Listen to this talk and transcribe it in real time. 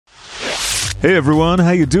Hey everyone,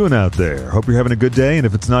 how you doing out there? Hope you're having a good day, and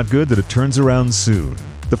if it's not good, that it turns around soon.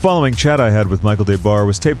 The following chat I had with Michael Des Barres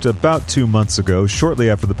was taped about 2 months ago,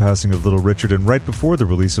 shortly after the passing of Little Richard and right before the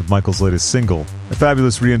release of Michael's latest single, a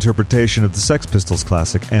fabulous reinterpretation of the Sex Pistols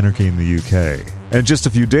classic Anarchy in the UK. And just a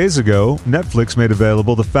few days ago, Netflix made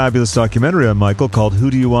available the fabulous documentary on Michael called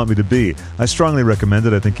Who Do You Want Me to Be? I strongly recommend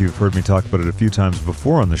it. I think you've heard me talk about it a few times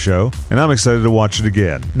before on the show, and I'm excited to watch it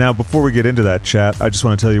again. Now, before we get into that chat, I just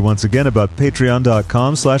want to tell you once again about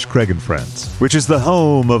patreon.com/CraigandFriends, which is the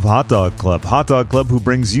home of Hot Dog Club. Hot Dog Club, who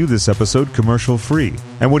brings you this episode commercial free.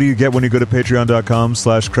 And what do you get when you go to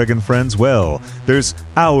patreon.com/CraigandFriends? Well, there's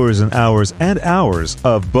hours and hours and hours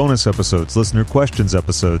of bonus episodes, listener questions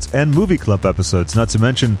episodes, and movie club episodes, not to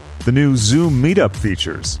mention the new Zoom meetup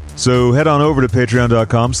features. So head on over to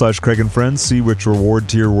patreon.com/CraigandFriends, see which reward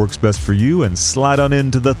tier works best for you, and slide on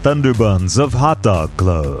into the Thunderbuns of Hot Dog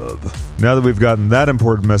Club. Now that we've gotten that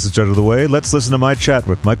important message out of the way, let's listen to my chat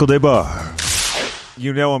with Michael Des Barres.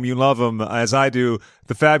 You know him, you love him, as I do,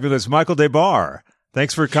 the fabulous Michael Des Barres.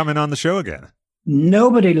 Thanks for coming on the show again.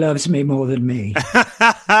 Nobody loves me more than me.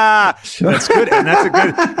 That's good, and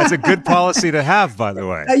that's a good policy to have, by the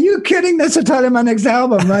way. Are you kidding? That's the title of my next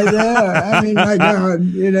album right there. I mean, my God,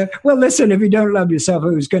 you know. Well, listen, if you don't love yourself,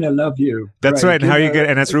 who's going to love you? That's right. And how you get?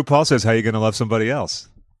 And that's RuPaul says, how are you going to love somebody else?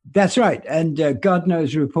 That's right. And God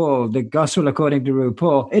knows RuPaul, the gospel according to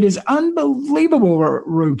RuPaul. It is unbelievable what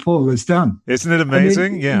RuPaul has done. Isn't it amazing? I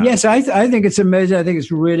mean, yeah. Yes, I think it's amazing. I think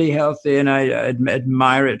it's really healthy, and I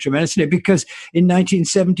admire it tremendously, because in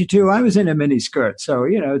 1972, I was in a miniskirt. So,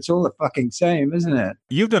 you know, it's all the fucking same, isn't it?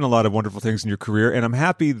 You've done a lot of wonderful things in your career, and I'm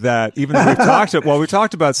happy that even though we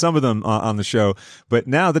talked about some of them on the show, but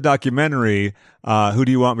now the documentary, Who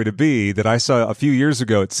Do You Want Me to Be, that I saw a few years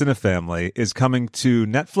ago at Cinefamily, is coming to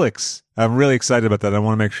Netflix. I'm really excited about that. I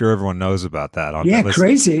want to make sure everyone knows about that.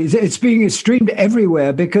 Crazy. It's being streamed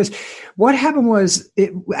everywhere, because what happened was,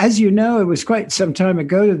 as you know, it was quite some time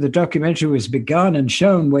ago that the documentary was begun and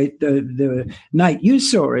shown the night you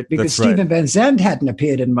saw it, because Steven Van Zandt hadn't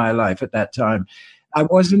appeared in my life at that time. I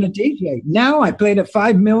wasn't a DJ. Now I play to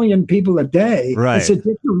 5 million people a day. Right. It's a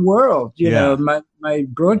different world. You know, my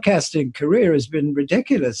broadcasting career has been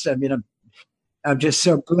ridiculous. I mean, I'm just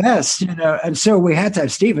so blessed, you know. And so we had to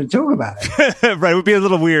have Steven talk about it. Right. It would be a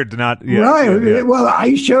little weird to not. Yeah, right. Yeah. Well,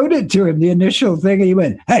 I showed it to him, the initial thing, and he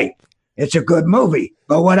went, "Hey, it's a good movie,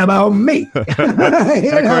 but what about me?" And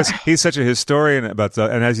of course, he's such a historian about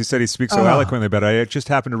that. And as you said, he speaks so eloquently about it. I just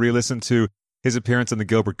happened to re-listen to his appearance on the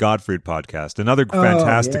Gilbert Gottfried podcast, another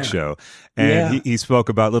fantastic show. And he spoke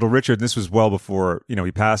about Little Richard, and this was well before, you know,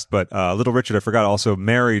 he passed, but Little Richard, I forgot, also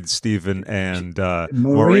married Stephen and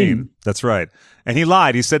Maureen. That's right. And he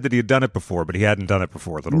lied. He said that he had done it before, but he hadn't done it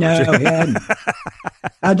before, Little Richard. No, he hadn't.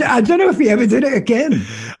 I don't know if he ever did it again.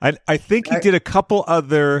 I think he did a couple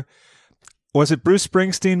other... Was it Bruce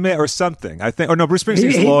Springsteen or something? I think, or no, Bruce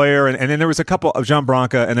Springsteen's lawyer, and then there was a couple of Jean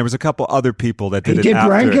Branca, and there was a couple other people that did it after.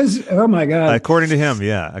 Branca's? Oh my God! According to him,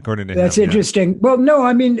 That's interesting. Yeah. Well, no,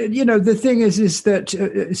 I mean, you know, the thing is that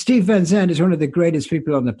Steve Van Zandt is one of the greatest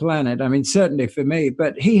people on the planet. I mean, certainly for me,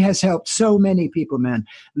 but he has helped so many people, man.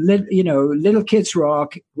 Little Kids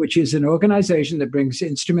Rock, which is an organization that brings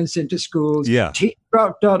instruments into schools. Yeah.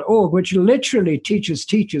 TeachRock.org, which literally teaches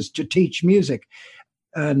teachers to teach music.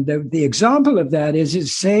 And the example of that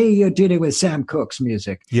is say you're dealing with Sam Cooke's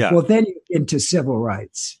music. Yeah. Well, then you're into civil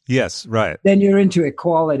rights. Yes, right. Then you're into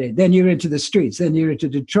equality. Then you're into the streets. Then you're into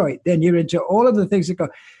Detroit. Then you're into all of the things that go.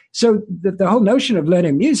 So the whole notion of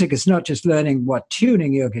learning music is not just learning what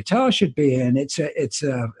tuning your guitar should be in. It's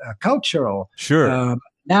a cultural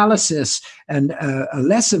analysis and a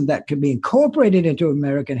lesson that can be incorporated into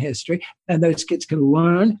American history, and those kids can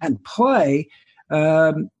learn and play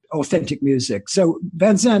authentic music. So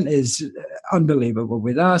Van Zandt is unbelievable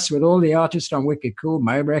with us, with all the artists on Wicked Cool.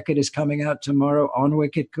 My record is coming out tomorrow on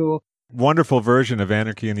Wicked Cool. Wonderful version of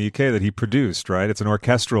Anarchy in the UK that he produced, right? It's an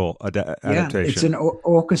orchestral adaptation. Yeah, it's an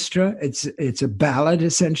orchestra. It's a ballad,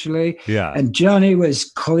 essentially. Yeah. And Johnny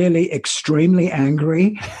was clearly extremely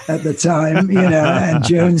angry at the time, you know, and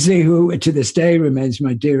Jonesy, who to this day remains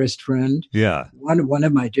my dearest friend. Yeah. One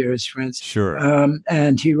of my dearest friends. Sure.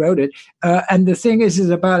 And he wrote it. And the thing is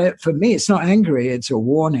about it, for me, it's not angry, it's a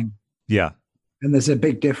warning. Yeah. And there's a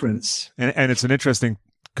big difference. And it's an interesting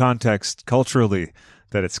context culturally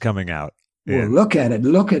that it's coming out. Well, look at it.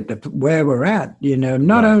 Look at where we're at. You know,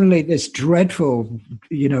 not only this dreadful,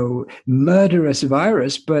 you know, murderous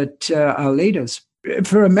virus, but our leaders.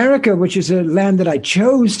 For America, which is a land that I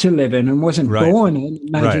chose to live in and wasn't born in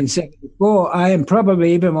 1974, I am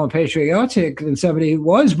probably even more patriotic than somebody who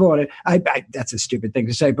was born in. That's a stupid thing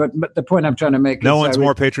to say, but the point I'm trying to make no one's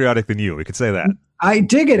more patriotic than you. We could say that. I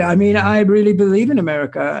dig it. I mean, I really believe in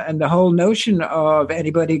America and the whole notion of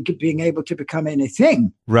anybody being able to become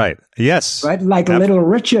anything. Right. Yes. Right. Like Little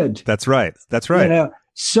Richard. That's right. That's right. You know,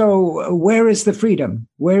 so where is the freedom?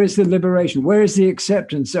 Where is the liberation? Where is the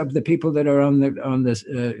acceptance of the people that are on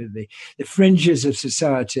the fringes of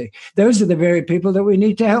society? Those are the very people that we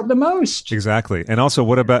need to help the most. Exactly. And also,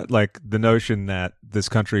 what about like the notion that this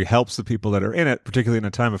country helps the people that are in it, particularly in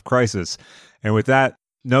a time of crisis? And with that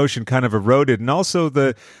notion kind of eroded, and also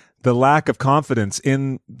the lack of confidence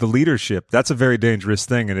in the leadership, that's a very dangerous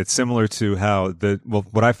thing. And it's similar to how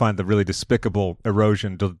what I find the really despicable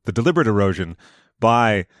erosion, the deliberate erosion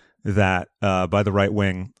by the right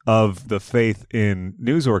wing of the faith in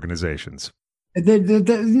news organizations. The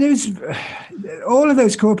news, all of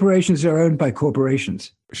those corporations are owned by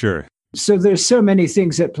corporations. Sure. So there's so many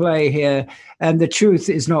things at play here, and the truth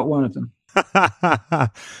is not one of them.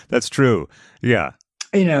 That's true. Yeah.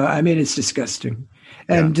 You know, I mean, it's disgusting.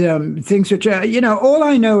 And things which are, you know, all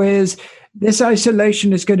I know is this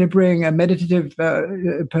isolation is going to bring a meditative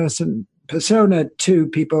persona to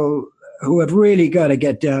people who have really got to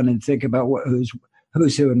get down and think about who's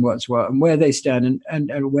who and what's what and where they stand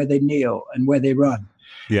and where they kneel and where they run.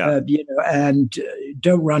 Yeah. You know, and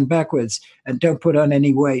don't run backwards and don't put on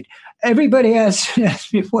any weight. Everybody asks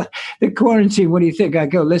me, the quarantine, what do you think? I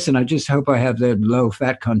go, listen, I just hope I have the low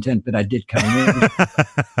fat content that I did come in.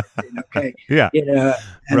 Okay. Yeah. You know,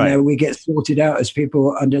 and we get sorted out as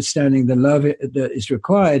people understanding the love that is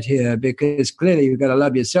required here, because clearly you've got to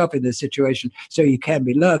love yourself in this situation so you can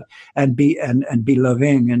be loved and be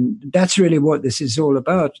loving. And that's really what this is all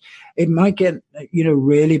about. It might get, you know,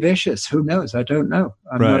 really vicious. Who knows? I don't know.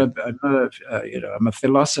 I'm a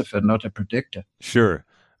philosopher, not a predictor. Sure.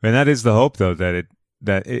 And that is the hope, though, that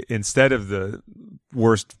instead of the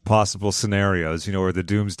worst possible scenarios, you know, or the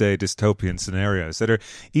doomsday dystopian scenarios that are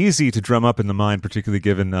easy to drum up in the mind, particularly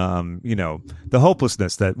given, you know, the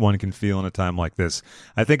hopelessness that one can feel in a time like this,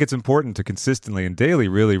 I think it's important to consistently and daily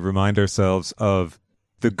really remind ourselves of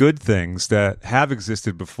the good things that have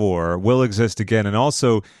existed before, will exist again, and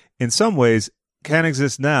also, in some ways, can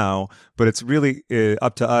exist now, but it's really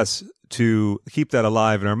up to us to keep that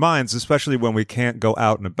alive in our minds, especially when we can't go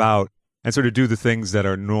out and about and sort of do the things that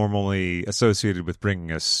are normally associated with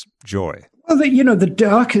bringing us joy. Well, the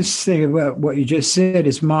darkest thing about what you just said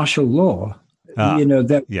is martial law. We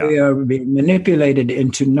are being manipulated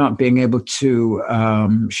into not being able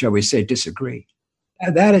to, shall we say, disagree.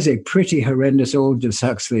 That is a pretty horrendous Aldous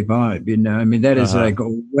Huxley vibe, you know. I mean, that is like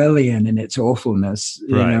Orwellian in its awfulness,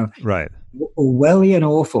 you know. Right. Orwellian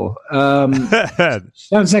awful.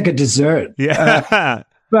 Sounds like a dessert. Yeah.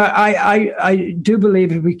 But I do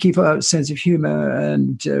believe if we keep our sense of humor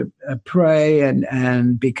and pray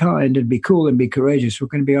and be kind and be cool and be courageous, we're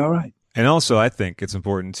going to be all right. And also, I think it's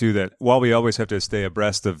important, too, that while we always have to stay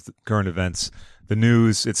abreast of the current events, the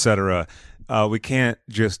news, etc., we can't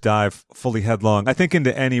just dive fully headlong, I think,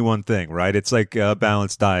 into any one thing, right? It's like a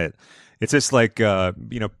balanced diet. It's just like,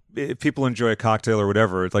 if people enjoy a cocktail or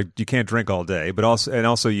whatever, it's like you can't drink all day, but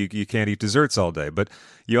also you can't eat desserts all day, but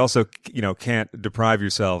you also, you know, can't deprive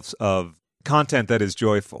yourselves of content that is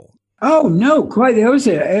joyful. Oh, no, quite the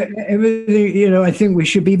opposite. Everything, you know, I think we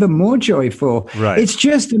should be even more joyful. Right. It's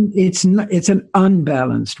just, it's an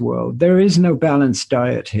unbalanced world. There is no balanced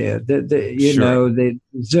diet here. The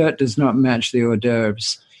dessert does not match the hors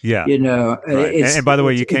d'oeuvres. Yeah. You know, right. And by the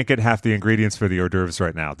way, you can't get half the ingredients for the hors d'oeuvres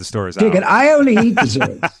right now. The store is out. I only eat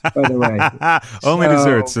desserts, by the way. Only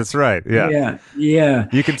desserts. That's right. Yeah. Yeah.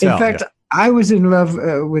 You can tell. In fact, I was in love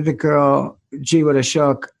with a girl. Gee, what a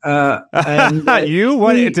shock. And, you?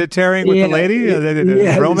 What? Tearing with the lady?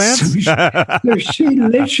 Romance? So she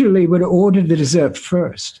literally would order the dessert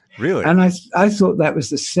first. Really? And I thought that was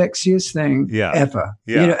the sexiest thing ever.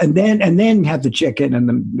 Yeah. You know, and then have the chicken and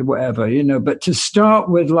the whatever, you know. But to start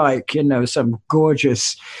with, like, you know, some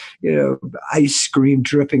gorgeous, you know, ice cream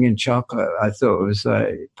dripping in chocolate, I thought it was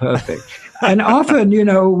perfect. And often, you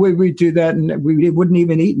know, we do that, and we wouldn't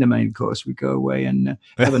even eat in the main course. We go away and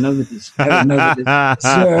have another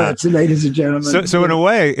dessert, ladies and gentlemen. So in a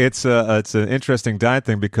way, it's an interesting diet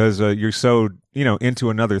thing, because you're so, you know, into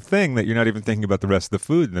another thing that you're not even thinking about the rest of the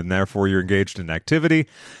food, and therefore you're engaged in activity.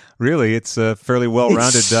 Really, it's a fairly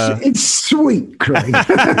well-rounded. It's sweet, Craig.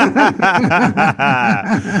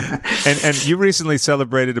 And you recently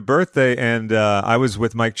celebrated a birthday, and I was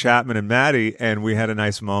with Mike Chapman and Maddie, and we had a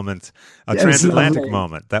nice moment, a transatlantic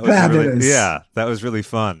moment. That was fabulous. That was really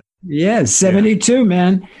fun. Yeah, 72,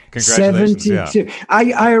 man. Congratulations. 72. Yeah.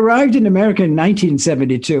 I arrived in America in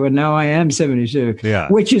 1972, and now I am 72, Yeah.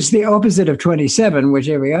 which is the opposite of 27, which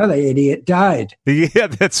every other idiot died. Yeah,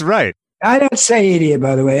 that's right. I don't say idiot,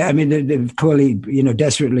 by the way. I mean, the poorly,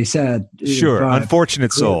 desperately sad. Sure. vibe.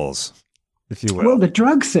 Unfortunate souls, if you will. Well, the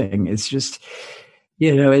drug thing is just,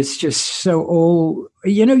 it's just so all,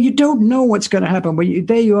 you don't know what's going to happen.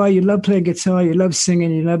 There you are, you love playing guitar, you love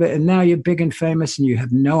singing, you love it, and now you're big and famous and you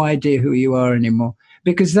have no idea who you are anymore.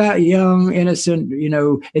 Because that young, innocent,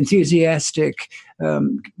 enthusiastic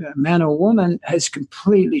man or woman has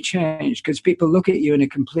completely changed because people look at you in a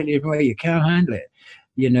completely different way. You can't handle it.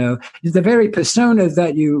 The very persona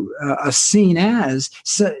that you are seen as,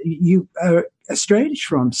 so you are estranged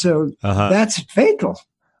from. So that's fatal.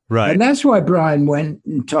 Right. And that's why Brian went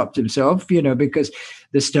and topped himself, because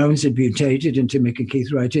the Stones had mutated into Mick and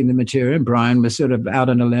Keith writing the material, and Brian was sort of out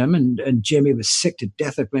on a limb, and Jimmy was sick to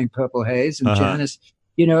death of playing Purple Haze, and Janis,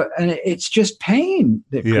 and it's just pain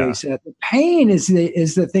that creates that. The pain is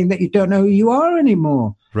the thing that you don't know who you are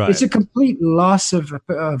anymore. Right. It's a complete loss of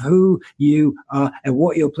who you are and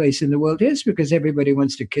what your place in the world is, because everybody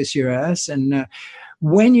wants to kiss your ass. And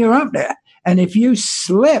when you're up there, and if you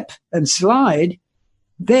slip and slide,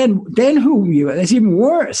 then who you are? That's even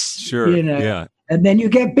worse. Sure. Yeah. And then you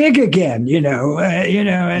get big again,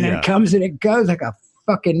 and it comes and it goes like a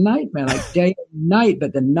fucking nightmare, like day and night,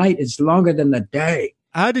 but the night is longer than the day.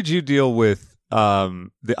 How did you deal with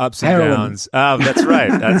the ups and Heroin. downs? Oh, that's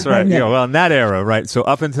right. That's right. Well, in that era, right? So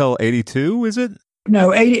up until 82, is it?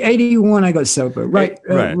 No, 81, I got sober. Right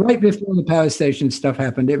Right. Before the power station stuff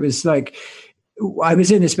happened. It was like, I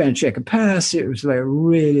was in this band, Checker Pass. It was like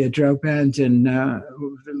really a drug band and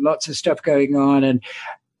lots of stuff going on. And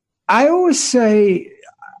I always say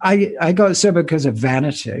I got sober because of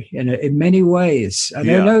vanity in many ways.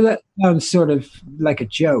 And I know that sounds sort of like a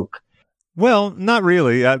joke. Well, not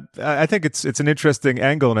really. I think it's an interesting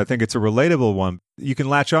angle, and I think it's a relatable one. You can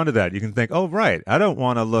latch onto that. You can think, oh, right, I don't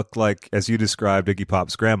want to look like, as you described, Iggy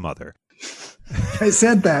Pop's grandmother. I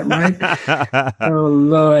said that, right? Oh,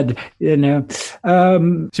 Lord,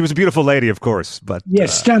 She was a beautiful lady, of course, but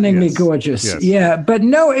stunningly gorgeous. Yes. Yeah, but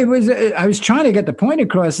no, it was. I was trying to get the point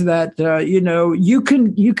across that you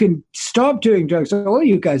can stop doing drugs, all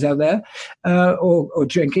you guys out there, or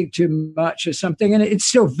drinking too much or something, and it's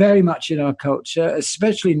still very much in our culture,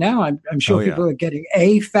 especially now. I'm sure people are getting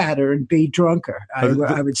A, fatter and B, drunker.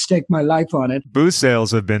 I would stake my life on it. Booze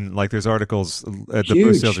sales have been like, there's articles. The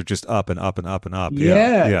booze sales are just up and up and up and up.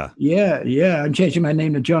 Yeah. I'm changing my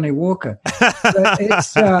name to Johnny Walker. But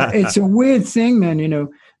it's a weird thing, man.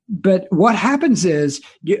 But what happens is,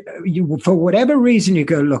 you for whatever reason, you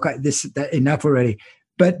go, look, this enough already.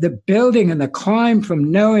 But the building and the climb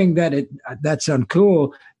from knowing that that's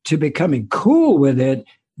uncool to becoming cool with it,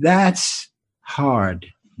 that's hard.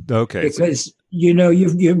 Okay. Because you're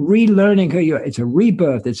relearning who you are. It's a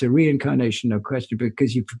rebirth. It's a reincarnation, no question,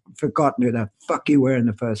 because you've forgotten who the fuck you were in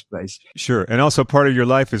the first place. Sure. And also part of your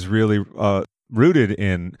life is really rooted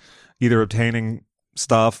in either obtaining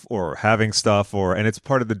stuff or having stuff, and it's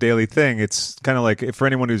part of the daily thing. It's kind of like, for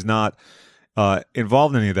anyone who's not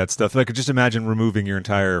involved in any of that stuff, I could just imagine removing your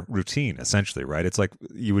entire routine, essentially, right? It's like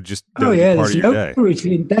you would just part of your day.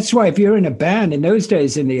 Routine. That's why if you're in a band in those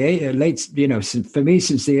days, in the late, for me,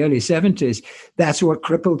 since the early 70s, that's what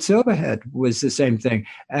crippled Silverhead was, the same thing.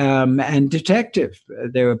 And Detective,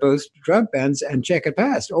 they were both drug bands, and Checkered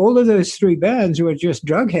Past. All of those three bands were just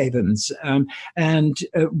drug havens. And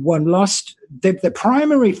one lost, the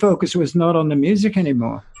primary focus was not on the music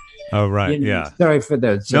anymore. Oh, right. Yeah. Sorry for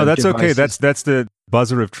those. No, that's devices. okay. That's the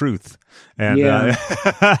buzzer of truth. And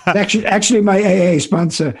actually my AA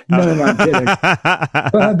sponsor. No, I'm kidding.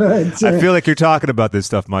 But, I feel like you're talking about this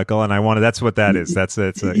stuff, Michael, and that's what that is.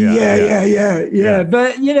 Yeah.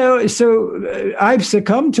 But so I've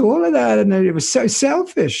succumbed to all of that, and it was so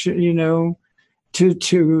selfish,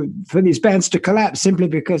 for these bands to collapse simply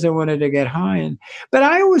because I wanted to get high. But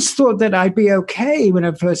I always thought that I'd be okay when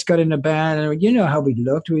I first got in a band. And you know how we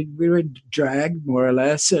looked. We were drag, more or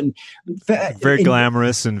less. And very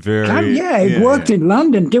glamorous and very... It worked in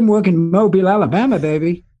London, didn't work in Mobile, Alabama,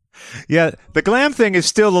 baby. Yeah, the glam thing is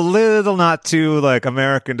still a little not too, like,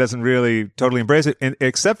 American, doesn't really totally embrace it,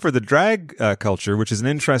 except for the drag culture, which is an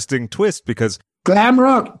interesting twist because... Glam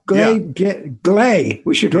rock, glay.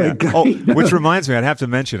 We should write glay. Oh, which reminds me, I'd have to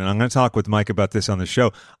mention, and I'm going to talk with Mike about this on the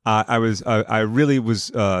show. I really was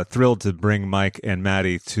thrilled to bring Mike and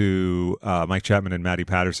Maddie to Mike Chapman and Maddie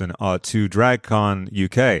Patterson to DragCon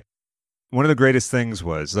UK. One of the greatest things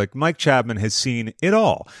was, like, Mike Chapman has seen it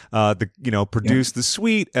all. Produced The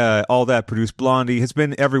Sweet, all that, produced Blondie, has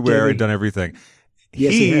been everywhere and done everything.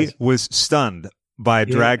 Yes, he he has. was stunned by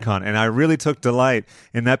DragCon, and I really took delight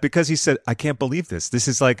in that because he said, "I can't believe this. This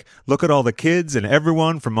is like, look at all the kids and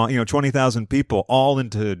everyone from 20,000 people all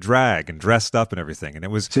into drag and dressed up and everything." And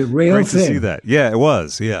it was a real great thing. to see that. Yeah, it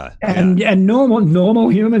was. Yeah, and normal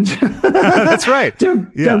humans that's right.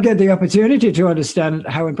 don't get the opportunity to understand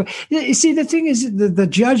how important. You see, the thing is, the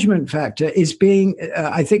judgment factor is being,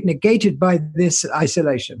 I think, negated by this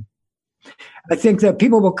isolation. I think that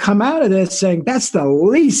people will come out of this saying that's the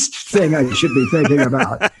least thing I should be thinking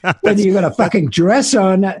about. When you got a fucking dress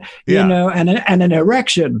on, you know, and an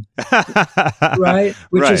erection, right?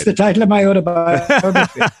 Which is the title of my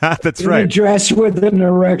autobiography. That's right. A dress with an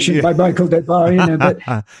erection by Michael DeBar. You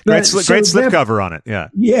know, great slipcover on it. Yeah.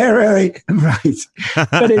 Yeah, right.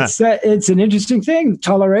 But it's an interesting thing.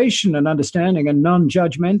 Toleration and understanding and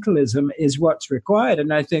non-judgmentalism is what's required,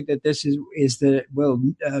 and I think that this will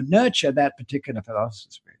nurture that particular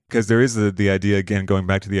philosophy. Because there is the idea, again, going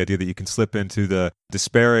back to the idea that you can slip into the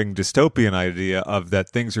despairing dystopian idea of that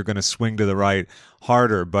things are going to swing to the right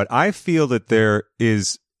harder. But I feel that there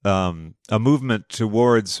is a movement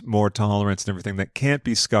towards more tolerance and everything that can't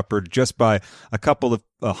be scuppered just by a couple of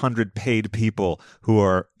 100 paid people who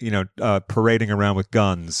are, parading around with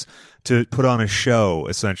guns to put on a show,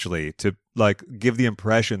 essentially, to like give the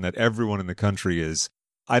impression that everyone in the country is.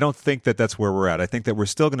 I don't think that that's where we're at. I think that we're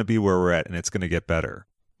still going to be where we're at, and it's going to get better.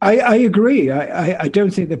 I agree. I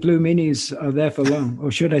don't think the blue meanies are there for long,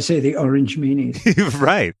 or should I say the orange meanies?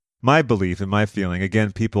 Right. My belief and my feeling,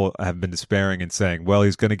 again, people have been despairing and saying, well,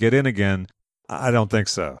 he's going to get in again. I don't think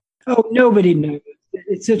so. Oh, nobody knows.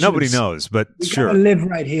 Nobody knows, but sure. We live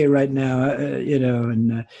right here, right now,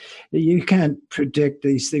 and you can't predict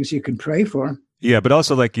these things. You can pray for. Yeah, but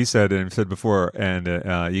also, like you said and said before,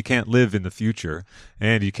 and you can't live in the future,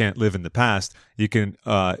 and you can't live in the past. You can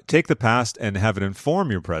take the past and have it inform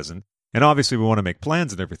your present. And obviously, we want to make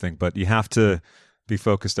plans and everything, but you have to be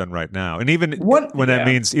focused on right now. And even when that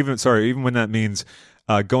means, even when that means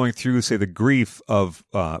going through, say, the grief of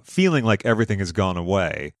feeling like everything has gone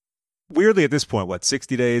away. Weirdly, at this point,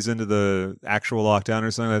 60 days into the actual lockdown or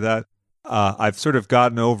something like that, I've sort of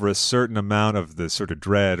gotten over a certain amount of the sort of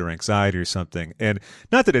dread or anxiety or something. And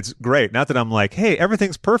not that it's great, not that I'm like, hey,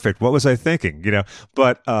 everything's perfect. What was I thinking?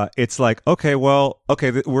 But it's like, okay,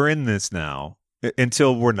 we're in this now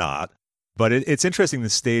until we're not. But it's interesting, the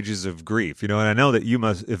stages of grief, and I know that you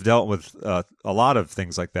must have dealt with a lot of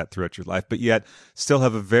things like that throughout your life, but yet still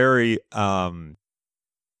have a very,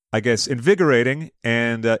 I guess, invigorating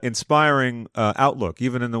and inspiring outlook,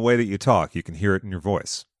 even in the way that you talk. You can hear it in your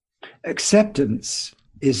voice. Acceptance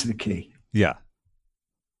is the key. Yeah.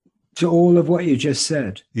 To all of what you just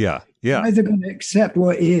said. Yeah. Yeah. You're either going to accept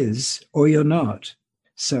what is or you're not.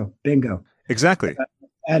 So, bingo. Exactly.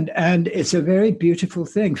 And it's a very beautiful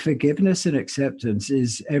thing. Forgiveness and acceptance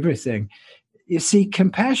is everything. You see,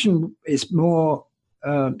 compassion is more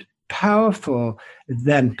powerful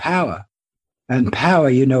than power. And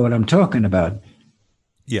power, you know what I'm talking about.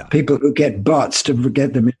 Yeah. People who get bots to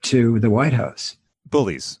get them into the White House.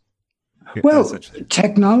 Bullies. Well,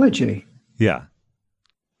 technology. Yeah.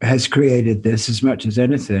 Has created this as much as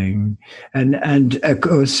anything. And of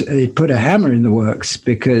course, it put a hammer in the works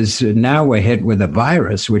because now we're hit with a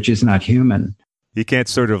virus, which is not human. You can't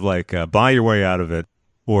sort of like buy your way out of it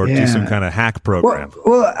or do some kind of hack program.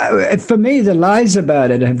 Well, for me, the lies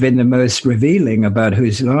about it have been the most revealing about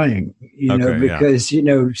who's lying,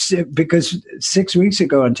 because 6 weeks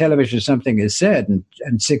ago on television, something is said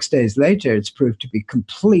and 6 days later, it's proved to be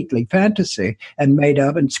completely fantasy and made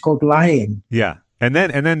up, and it's called lying. Yeah. And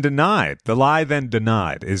then denied. The lie then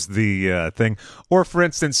denied is the thing. Or, for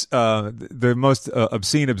instance, the most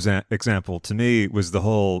obscene example to me was the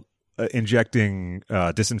whole injecting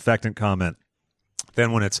disinfectant comment.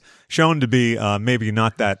 Then when it's shown to be maybe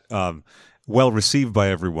not that well received by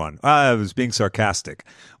everyone, I was being sarcastic,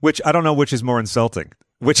 which I don't know which is more insulting.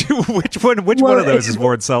 Which one of those is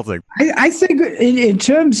more insulting? I think in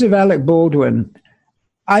terms of Alec Baldwin,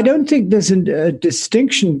 I don't think there's a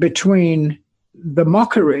distinction between the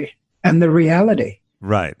mockery and the reality.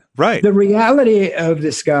 Right. The reality of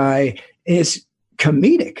this guy is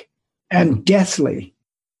comedic and deathly.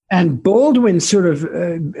 And Baldwin's sort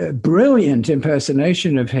of brilliant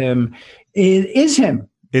impersonation of him is him.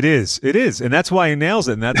 It is. And that's why he nails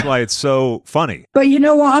it. And that's why it's so funny. But you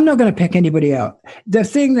know what? I'm not going to pick anybody out. The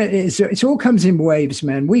thing that is, it all comes in waves,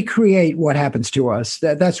 man. We create what happens to us.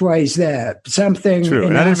 That's why he's there. Something. True.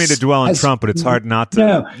 And I didn't mean to dwell on Trump, but it's hard not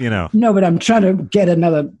to, No, but I'm trying to get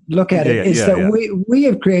another look at it. We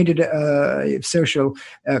have created a social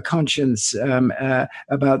conscience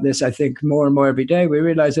about this, I think, more and more every day. We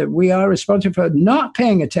realize that we are responsible for not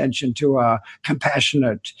paying attention to our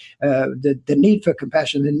compassionate, the need for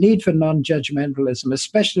compassion, the need for non-judgmentalism,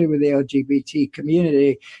 especially with the LGBT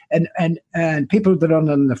community and people that are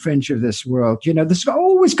on the fringe of this world. You know, there's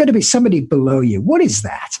always going to be somebody below you. What is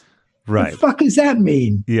that? Right. What the fuck does that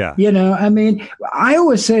mean? Yeah. You know, I mean, I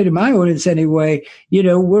always say to my audience anyway, you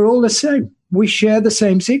know, we're all the same. We share the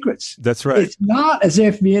same secrets. That's right. It's not as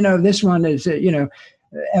if, you know, this one is, you know,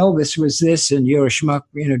 Elvis was this and you're a schmuck,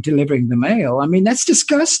 you know, delivering the mail. I mean, that's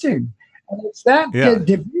disgusting. And it's that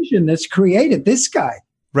division that's created this guy.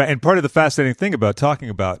 Right. And part of the fascinating thing about talking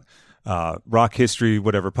about rock history,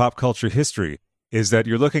 whatever, pop culture history, is that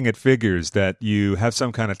you're looking at figures that you have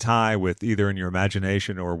some kind of tie with, either in your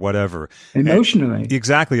imagination or whatever. Emotionally.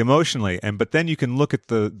 Exactly, emotionally. But then you can look at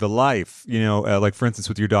the life, you know, like for instance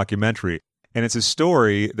with your documentary, and it's a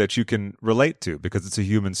story that you can relate to because it's a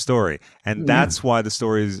human story. And that's why the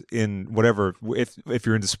stories in whatever, if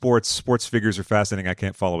you're into sports figures are fascinating. I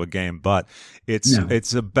can't follow a game, but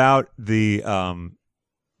it's about the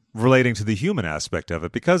relating to the human aspect of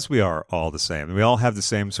it, because we are all the same. We all have the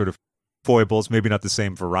same sort of foibles, maybe not the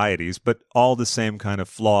same varieties, but all the same kind of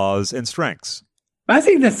flaws and strengths. I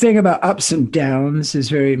think the thing about ups and downs is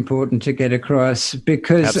very important to get across,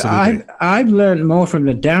 because I've learned more from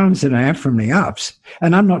the downs than I have from the ups.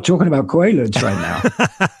 And I'm not talking about Quaaludes right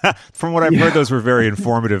now. From what I've heard, those were very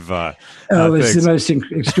informative it's the most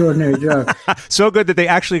extraordinary drug. So good that they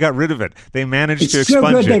actually got rid of it. They managed to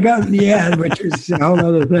expunge so good it. They got, which is a whole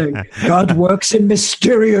other thing. God works in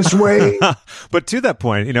mysterious ways. But to that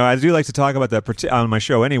point, you know, I do like to talk about that on my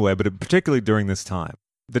show anyway, but particularly during this time.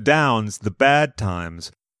 The downs, the bad times.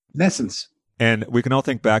 Lessons. And we can all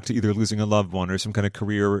think back to either losing a loved one or some kind of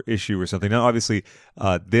career issue or something. Now, obviously,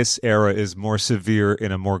 this era is more severe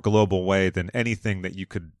in a more global way than anything that you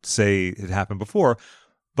could say had happened before.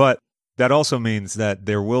 But that also means that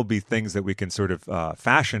there will be things that we can sort of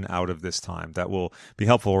fashion out of this time that will be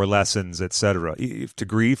helpful, or lessons, etc., to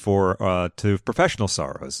grief or to professional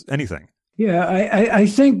sorrows, anything. Yeah, I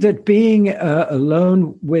think that being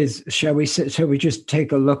alone with, shall we just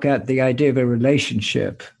take a look at the idea of a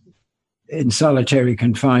relationship in solitary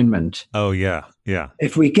confinement. Oh, yeah.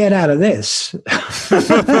 If we get out of this,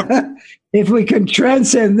 if we can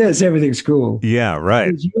transcend this, everything's cool. Yeah,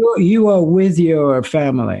 right. You are with your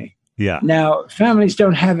family. Yeah. Now, families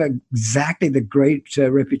don't have exactly the great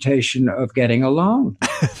reputation of getting along.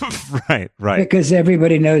 Right. Because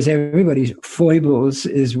everybody knows everybody's foibles,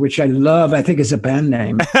 which I love. I think is a band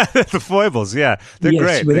name. The Foibles, yeah. They're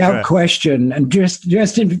great. Without question. And just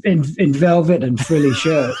in velvet and frilly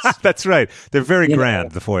shirts. That's right. They're very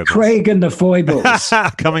grand, the Foibles. Craig and the Foibles.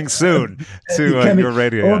 Coming soon to your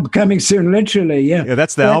radio. Oh, coming soon, literally, yeah. Yeah,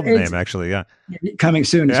 that's the album name, actually, yeah. Coming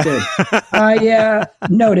soon is good.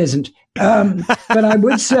 No, it isn't. But I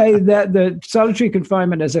would say that the solitary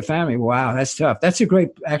confinement as a family, wow, that's tough. That's a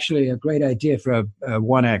great idea for a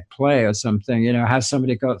one-act play or something, you know, how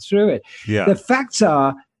somebody got through it. Yeah. The facts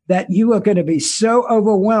are that you are going to be so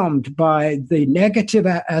overwhelmed by the negative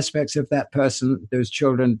aspects of that person, those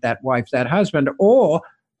children, that wife, that husband,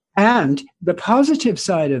 and the positive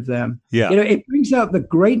side of them. Yeah. You know, it brings out the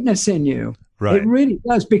greatness in you. Right. It really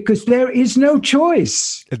does, because there is no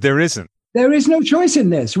choice. There isn't. There is no choice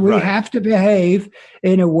in this. We have to behave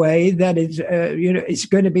in a way that is, it's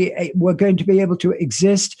going to be. We're going to be able to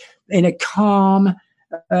exist in a calm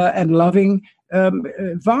and loving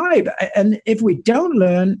vibe. And if we don't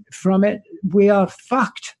learn from it, we are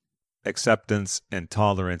fucked. Acceptance and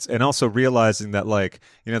tolerance, and also realizing that, like,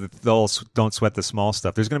 you know, don't sweat the small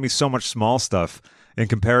stuff. There's going to be so much small stuff in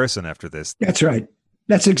comparison after this. That's right.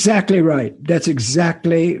 That's exactly right. That's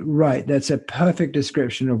exactly right. That's a perfect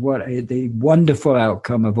description of what the wonderful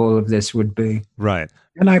outcome of all of this would be. Right.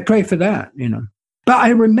 And I pray for that, you know. But I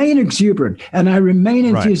remain exuberant and I remain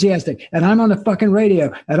enthusiastic, and I'm on the fucking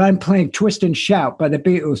radio and I'm playing Twist and Shout by the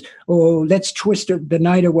Beatles, or Let's Twist the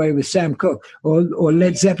Night Away with Sam Cooke, or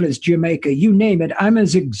Led Zeppelin's Jamaica, you name it. I'm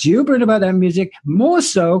as exuberant about that music, more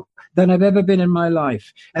so than I've ever been in my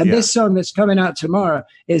life. And this song that's coming out tomorrow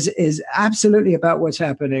is absolutely about what's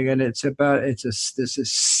happening. And it's about, this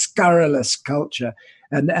scurrilous culture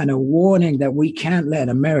and a warning that we can't let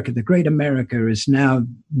America, the great America, is now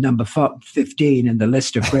number 15 in the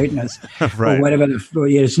list of greatness, right. or whatever.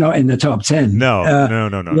 It's not in the top 10. No.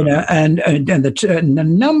 And the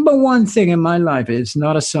number one thing in my life is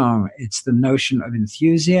not a song; it's the notion of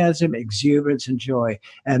enthusiasm, exuberance, and joy,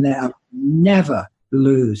 and I'll never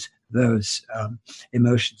lose those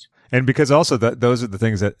emotions. And because also those are the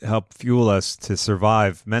things that help fuel us to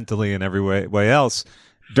survive mentally and every way else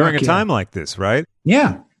during a time like this, right?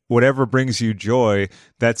 Yeah. Whatever brings you joy,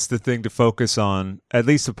 that's the thing to focus on, at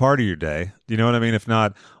least a part of your day. You know what I mean? If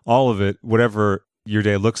not all of it, whatever your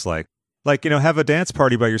day looks like. Like, have a dance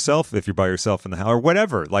party by yourself if you're by yourself in the house, or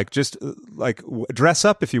whatever. Like, just dress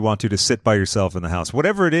up if you want to sit by yourself in the house.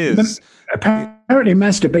 Whatever it is. Apparently,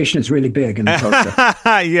 masturbation is really big in the culture.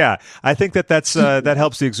 Yeah, I think that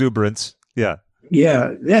helps the exuberance. Yeah.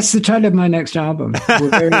 Yeah, that's the title of my next album. We're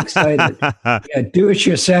very excited. Yeah, do it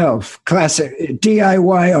yourself, classic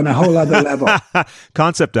DIY on a whole other level.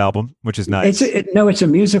 Concept album, which is nice. It's a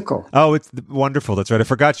musical. Oh, it's wonderful. That's right. I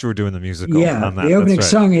forgot you were doing the musical. Yeah, on that. The opening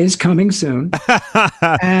song is coming soon.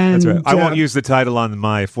 That's right. I won't use the title on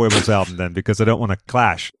my Foibles album then, because I don't want to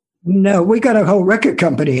clash. No, we got a whole record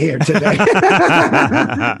company here today.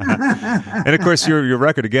 And of course, your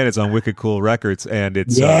record again is on Wicked Cool Records, and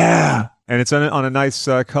it's and it's on a nice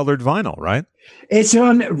colored vinyl, right? It's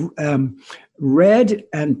on red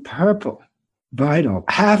and purple vinyl.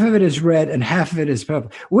 Half of it is red and half of it is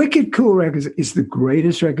purple. Wicked Cool Records is the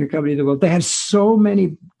greatest record company in the world. They have so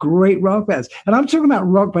many great rock bands, and I'm talking about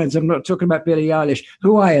rock bands. I'm not talking about Billie Eilish,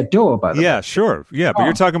 who I adore, by the way. Yeah, sure. Yeah, but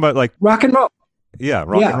you're talking about like rock and roll. Yeah,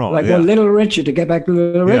 rock and roll. Like Little Richard, to get back to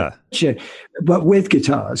Little Richard, but with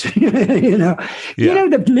guitars. The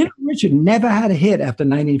Little Richard never had a hit after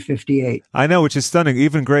 1958. I know, which is stunning.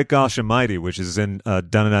 Even Great Gosh Almighty, which is in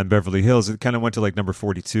Down in Beverly Hills, it kind of went to like number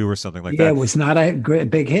 42 or something like that. Yeah, it was not a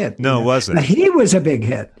big hit. No, it wasn't. Now, he was a big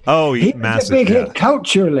hit. Oh, he massive, was a big hit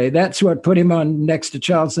culturally. That's what put him on next to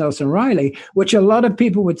Charles Nelson Riley, which a lot of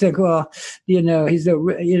people would think, well,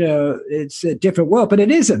 it's a different world, but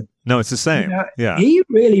it isn't. No, it's the same. Yeah, he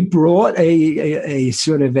really brought a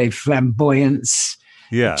sort of a flamboyance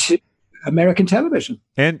to American television,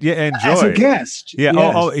 and joy as a guest. Yeah,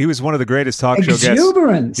 yes. He was one of the greatest talk show guests.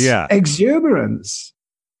 Exuberance,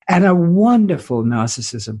 and a wonderful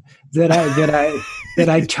narcissism that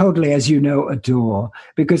I totally, as you know, adore,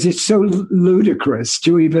 because it's so ludicrous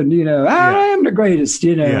to even I am the greatest.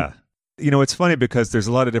 Yeah. It's funny because there's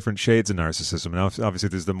a lot of different shades of narcissism. And obviously,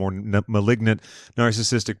 there's the more malignant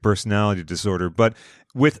narcissistic personality disorder. But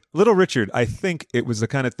with Little Richard, I think it was the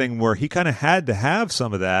kind of thing where he kind of had to have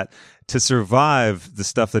some of that to survive the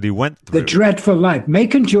stuff that he went through. The dreadful life.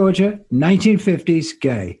 Macon, Georgia, 1950s,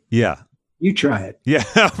 gay. Yeah. You try it. Yeah,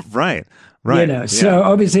 right. Right. So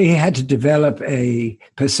obviously he had to develop a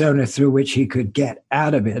persona through which he could get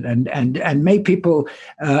out of it and make people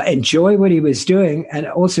enjoy what he was doing, and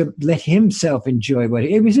also let himself enjoy what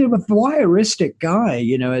he was. A voyeuristic guy,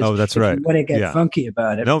 that's right. You want to get funky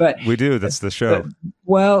about it. No, we do. That's the show.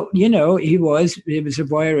 He was a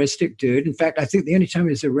voyeuristic dude. In fact, I think the only time he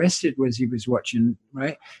was arrested was he was watching,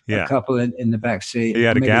 a couple in the back seat. He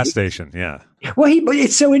had a gas station. Yeah. Well,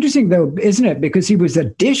 it's so interesting, though, isn't it? Because he was a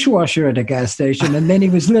dishwasher at a gas station, and then he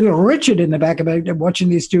was Little Richard in the back of it watching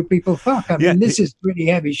these two people fuck. I mean, this is pretty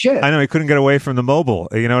heavy shit. I know, he couldn't get away from the mobile.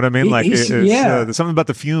 You know what I mean? There's something about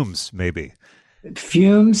the Fumes, maybe.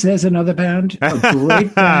 Fumes, there's another band, a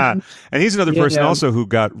great band. And he's another person also who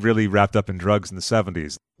got really wrapped up in drugs in the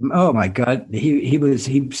 70s. Oh, my God.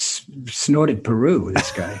 He snorted Peru,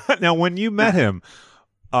 this guy. Now, when you met him,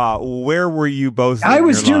 where were you both? I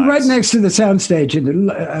was right next to the soundstage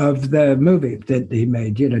of the movie that he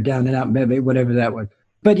made, Down and Out, maybe, whatever that was.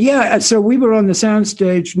 But so we were on the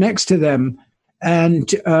soundstage next to them,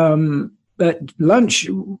 and at lunch,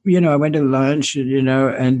 I went to lunch,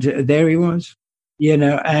 and there he was,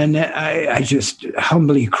 and I just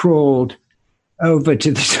humbly crawled over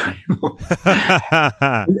to the table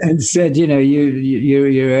and said,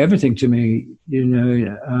 you're everything to me.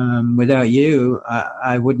 Without you,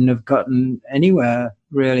 I wouldn't have gotten anywhere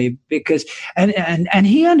really, because, and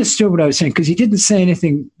he understood what I was saying, because he didn't say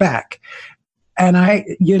anything back. And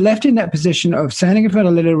you're left in that position of standing in front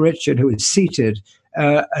of Little Richard, who is seated,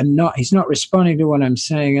 and he's not responding to what I'm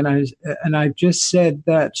saying. And I just said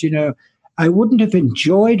that, I wouldn't have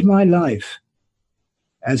enjoyed my life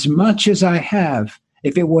as much as I have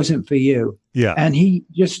if it wasn't for you. Yeah. And he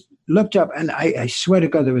just looked up, and I swear to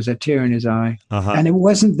God, there was a tear in his eye. Uh-huh. And it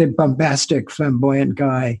wasn't the bombastic, flamboyant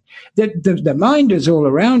guy. The minders all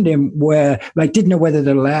around him were like, didn't know whether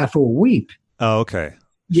to laugh or weep. Oh, okay.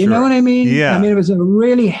 You sure. know what I mean? Yeah. I mean, it was a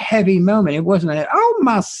really heavy moment. It wasn't oh,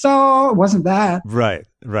 my soul. It wasn't that. Right.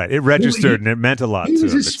 It registered and it meant a lot to him. He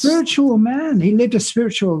was a spiritual man. He lived a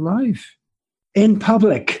spiritual life in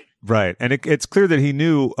public. Right. And it's clear that he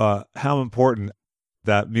knew how important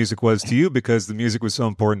that music was to you because the music was so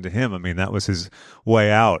important to him. I mean, that was his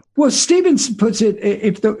way out. Well, Stevens puts it,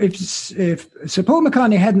 if Sir Paul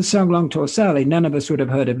McCartney hadn't sung Long Tall Sally, none of us would have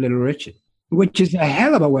heard of Little Richard, which is a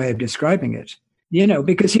hell of a way of describing it.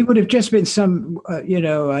 Because he would have just been some, I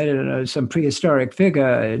don't know, some prehistoric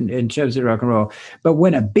figure in terms of rock and roll. But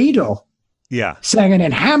when a Beatle sang it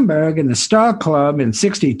in Hamburg in the Star Club in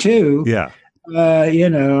 1962,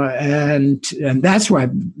 and that's why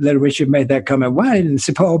Little Richard made that comment. Why didn't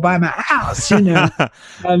Sir Paul buy my house?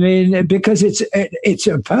 I mean, because it's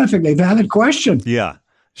a perfectly valid question. Yeah.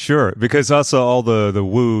 Sure, because also all the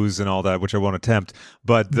woos and all that, which I won't attempt,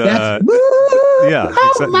 but yeah.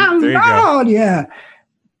 Oh my Lord, yeah.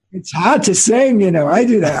 It's hard to sing, I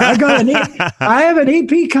do that. I have an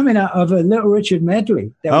EP coming out of a Little Richard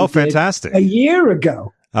medley. That fantastic! A year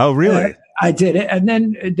ago. Oh, really? I did it, and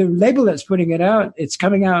then the label that's putting it out, it's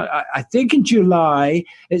coming out, I think, in July.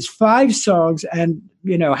 It's 5 songs, and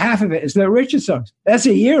half of it is Little Richard songs. That's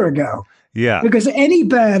a year ago. Yeah. Because any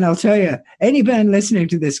band, I'll tell you, any band listening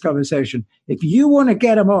to this conversation, if you want to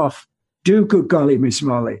get them off, do Good Golly Miss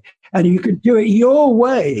Molly. And you can do it your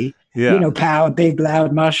way. Yeah. Power, big,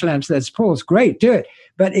 loud, Marshall amps, Les Pauls. Great, do it.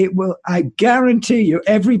 But it will, I guarantee you,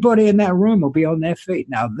 everybody in that room will be on their feet.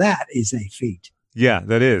 Now, that is a feat. Yeah,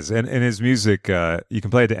 that is. And his music, you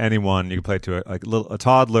can play it to anyone. You can play it to a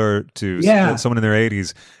toddler, to someone in their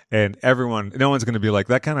 80s, and no one's going to be like,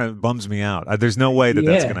 that kind of bums me out. There's no way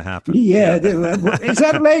that's going to happen. Yeah. Is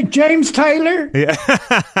that late James Taylor? Yeah.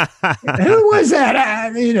 Who was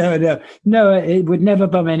that? No, it would never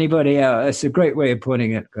bum anybody out. That's a great way of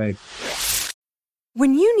putting it, Greg.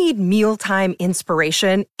 When you need mealtime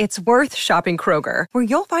inspiration, it's worth shopping Kroger, where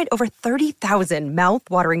you'll find over 30,000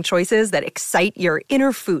 mouth-watering choices that excite your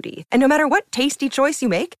inner foodie. And no matter what tasty choice you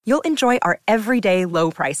make, you'll enjoy our everyday low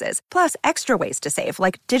prices, plus extra ways to save,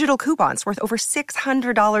 like digital coupons worth over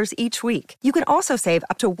 $600 each week. You can also save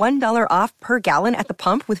up to $1 off per gallon at the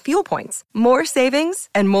pump with fuel points. More savings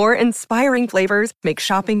and more inspiring flavors make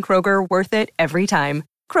shopping Kroger worth it every time.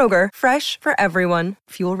 Kroger, fresh for everyone.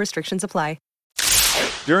 Fuel restrictions apply.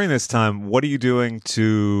 During this time, what are you doing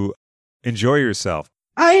to enjoy yourself?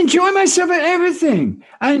 I enjoy myself at everything.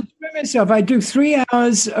 I enjoy myself. I do 3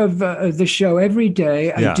 hours of the show every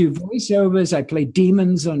day. I do voiceovers. I play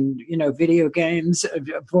demons on, video games,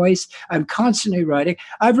 voice. I'm constantly writing.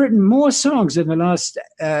 I've written more songs in the last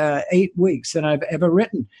 8 weeks than I've ever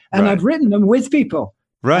written. And I've written them with people.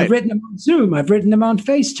 Right. I've written them on Zoom. I've written them on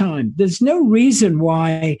FaceTime. There's no reason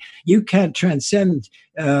why you can't transcend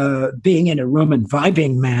being in a room and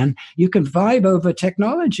vibing, man. You can vibe over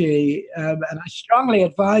technology. And I strongly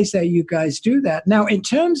advise that you guys do that. Now, in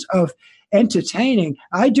terms of entertaining,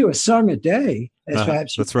 I do a song a day, as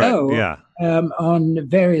perhaps you know, on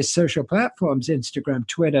various social platforms, Instagram,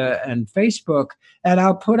 Twitter, and Facebook. And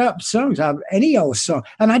I'll put up songs, any old song.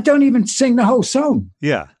 And I don't even sing the whole song.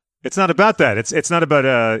 Yeah. It's not about that. It's not about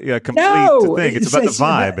a complete thing. It's about the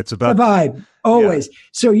vibe. It's about the vibe, always. Yeah.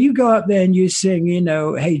 So you go up there and you sing,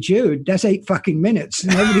 Hey Jude. That's 8 fucking minutes.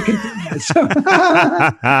 Nobody can do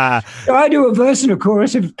that. So I do a verse and a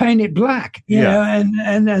chorus of Paint It Black, you know,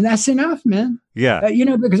 and that's enough, man. Yeah.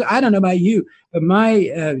 Because I don't know about you, but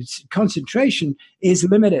my concentration is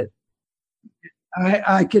limited.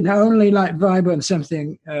 I can only vibe on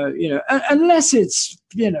something, unless it's,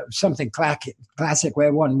 something classic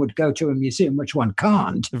where one would go to a museum, which one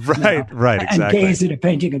can't. Right, right, exactly. And gaze at a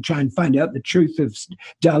painting and try and find out the truth of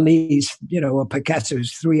Dali's, or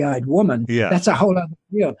Picasso's Three-Eyed Woman. Yeah. That's a whole other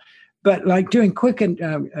deal. But doing quick and,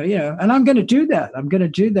 and I'm going to do that. I'm going to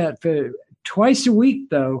do that for twice a week,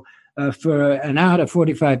 though, for an hour to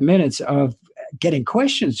 45 minutes of getting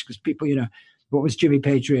questions, because people, what was Jimmy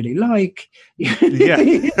Page really like? Yeah.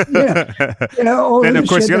 And of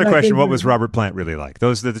course, the other question, what was Robert Plant really like?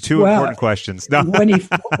 Those are the two important questions. No.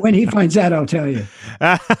 when he finds out, I'll tell you.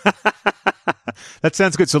 That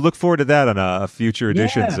sounds good. So look forward to that on future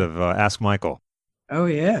editions of Ask Michael. Oh,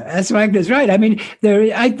 yeah. That's Mike. That's right. I mean,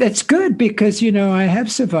 that's good because, I have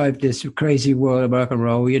survived this crazy world of rock and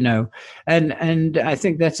roll, and I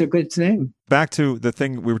think that's a good thing. Back to the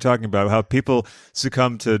thing we were talking about, how people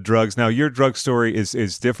succumb to drugs. Now, your drug story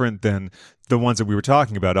is different than the ones that we were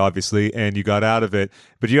talking about, obviously, and you got out of it.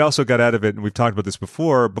 But you also got out of it, and we've talked about this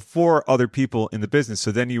before other people in the business.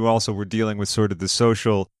 So then you also were dealing with sort of the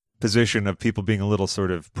social position of people being a little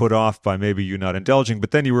sort of put off by maybe you not indulging,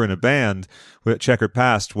 but then you were in a band with Checkered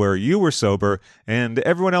Past where you were sober and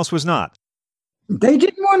everyone else was not. They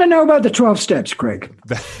didn't want to know about the 12 steps, Craig.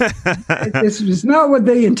 This was not what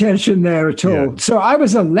the intention there at all. Yeah. So I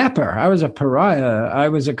was a leper. I was a pariah. I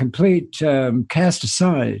was a complete cast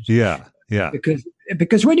aside. Yeah.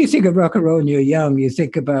 Because when you think of rock and roll and you're young, you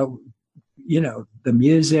think about, the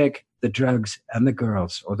music, the drugs, and the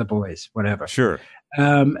girls or the boys, whatever. Sure.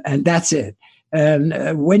 And that's it.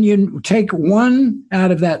 And when you take one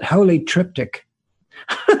out of that holy triptych,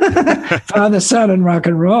 Father, Son, and rock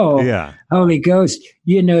and roll, yeah, Holy Ghost,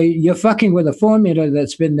 you're fucking with a formula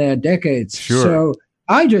that's been there decades. Sure. So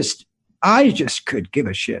I just could give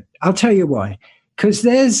a shit. I'll tell you why. Because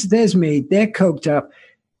there's me, they're coked up.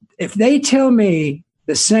 If they tell me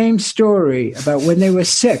the same story about when they were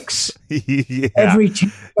 6 yeah. every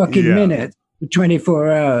fucking Yeah. minute for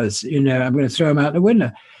 24 hours, I'm going to throw them out the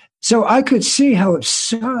window. So I could see how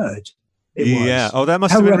absurd it was. Yeah. Oh, that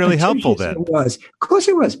must How have been really helpful repetitious then. It was. Of course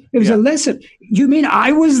it was. It was Yeah. a lesson. You mean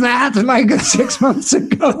I was that like 6 months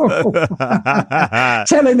ago?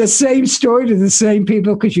 Telling the same story to the same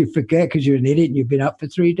people because you forget because you're an idiot and you've been up for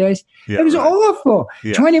 3 days. Yeah, it was right. awful.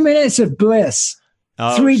 Yeah. 20 minutes of bliss.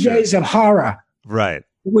 Oh, 3 sure. days of horror Right.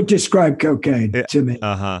 would describe cocaine Yeah. to me.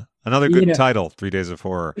 Uh-huh. Another good title, 3 Days of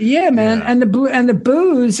Horror. Yeah, man, Yeah. and the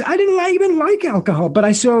booze. I didn't even like alcohol, but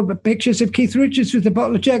I saw pictures of Keith Richards with a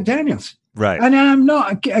bottle of Jack Daniels, Right. and I'm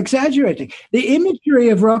not exaggerating. The imagery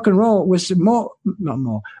of rock and roll was not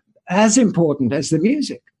more, as important as the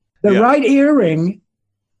music. The Yeah. right earring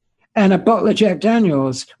and a bottle of Jack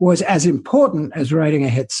Daniels was as important as writing a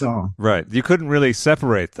hit song. Right. You couldn't really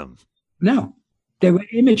separate them. No, they were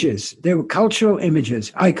images. They were cultural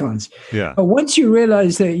images, icons. Yeah. But once you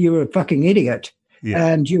realize that you were a fucking idiot, Yeah.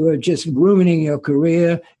 and you were just ruining your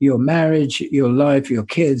career, your marriage, your life, your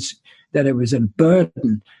kids, that it was a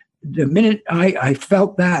burden. The minute I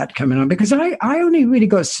felt that coming on, because I only really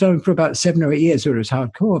got stoned for about 7 or 8 years where it was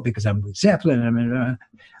hardcore because I'm with Zeppelin. I mean,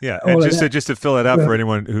 Yeah. all And of just to fill it out Yeah. for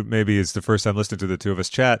anyone who maybe is the first time listening to the two of us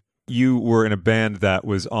chat, you were in a band that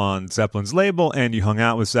was on Zeppelin's label and you hung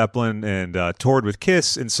out with Zeppelin and toured with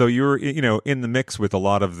Kiss. And so you were, in the mix with a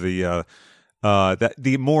lot of the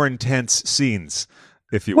more intense scenes,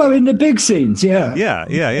 if you will. well, in the big scenes, yeah. Yeah.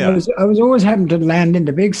 I was always having to land in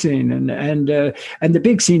the big scene, and the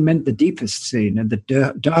big scene meant the deepest scene and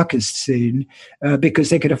the darkest scene because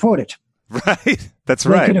they could afford it. Right. That's They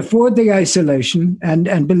right. could afford the isolation,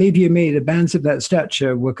 and believe you me, the bands of that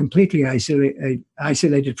stature were completely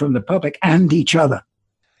isolated from the public and each other.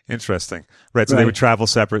 Interesting. Right. So they Right. would travel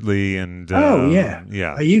separately and. Oh yeah,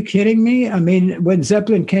 Yeah. Are you kidding me? I mean, when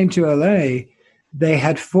Zeppelin came to LA, they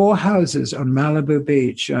had 4 houses on Malibu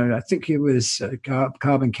Beach. I think it was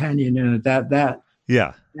Carbon Canyon.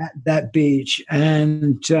 Yeah. That beach,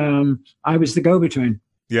 and I was the go-between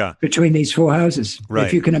Yeah. between these 4 houses. Right.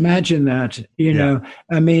 If you can imagine that,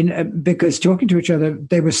 I mean, because talking to each other,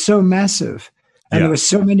 they were so massive. And Yeah. there were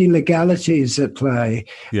so many legalities at play.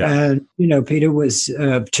 Yeah. And, Peter was,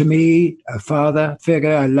 to me, a father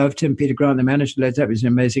figure. I loved him. Peter Grant, the manager of Led Zeppelin, was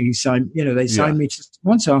amazing. He signed, they signed me to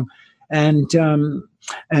one song. And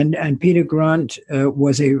Peter Grant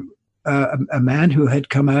was a man who had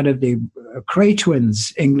come out of the Cray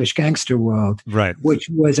Twins English gangster world, Right. which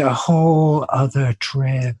was a whole other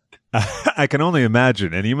trip. I can only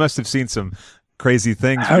imagine. And you must have seen some crazy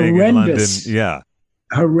things being in London. Horrendous. Yeah.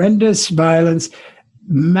 Horrendous violence,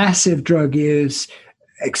 massive drug use,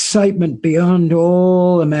 excitement beyond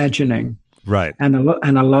all imagining, Right. and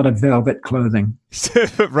a lot of velvet clothing,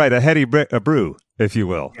 Right. A brew, if you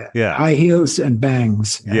will. Yeah. high heels and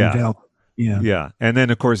bangs, and Yeah. velvet. Yeah. Yeah. And then,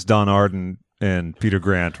 of course, Don Arden and Peter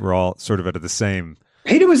Grant were all sort of out of the same.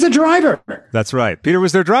 Peter was the driver. That's right. Peter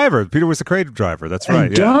was their driver. Peter was the crate driver. That's right.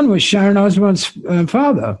 And Yeah. Don was Sharon Osbourne's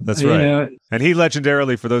father. That's you right. know. And he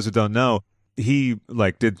legendarily, for those who don't know, he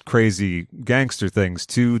did crazy gangster things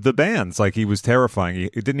to the bands. Like he was terrifying.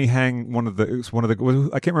 Didn't he hang one of the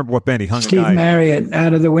I can't remember what band he hung a Steve guy. Marriott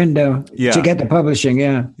out of the window Yeah. to get the publishing.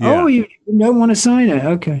 Yeah. Yeah. Oh, you don't want to sign it?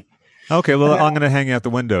 Okay. Okay, well, I'm going to hang out the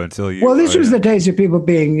window until you. Well, this was the days of people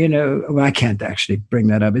being, well, I can't actually bring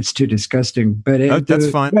that up. It's too disgusting. But Oh, that's there were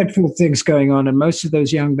fine. dreadful things going on. And most of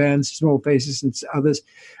those young bands, Small Faces and others,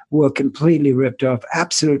 were completely ripped off,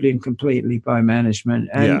 absolutely and completely by management.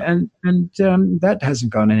 And, that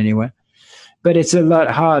hasn't gone anywhere. But it's a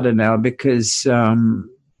lot harder now because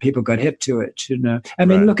people got hip to it. I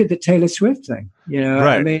mean, Right. look at the Taylor Swift thing.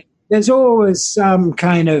 Right. I mean, there's always some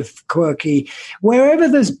kind of quirky, wherever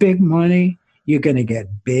there's big money, you're going to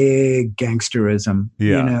get big gangsterism,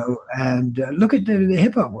 and look at the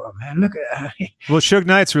hip hop world, man. Look at well, Suge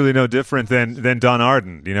Knight's really no different than Don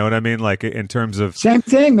Arden. You know what I mean? Like in terms of same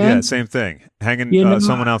thing, man. Yeah, same thing. Hanging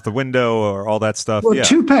someone out the window or all that stuff. Well,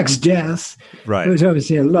 Tupac's death was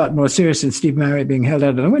obviously a lot more serious than Steve Marriott being held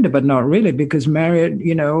out of the window, but not really, because Marriott,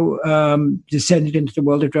 descended into the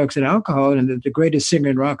world of drugs and alcohol, and the greatest singer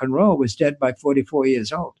in rock and roll was dead by 44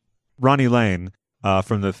 years old. Ronnie Lane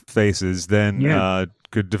from the Faces then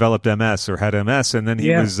could developed MS or had MS, and then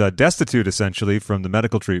he was destitute essentially from the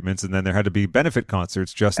medical treatments, and then there had to be benefit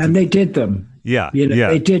concerts and they did them.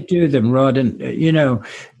 They did do them, Rod, and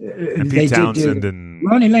Pete Townsend and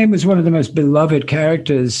Ronnie Lane was one of the most beloved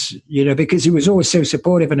characters, because he was always so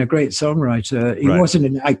supportive and a great songwriter. He wasn't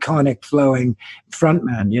an iconic flowing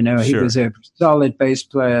frontman, he was a solid bass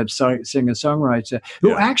player, singer songwriter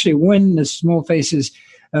who actually, when the Small Faces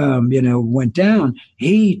went down,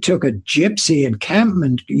 he took a gypsy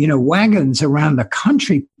encampment, wagons around the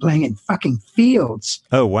country playing in fucking fields.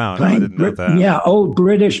 Oh, wow. No, I didn't know that. Yeah, old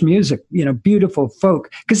British music, beautiful folk.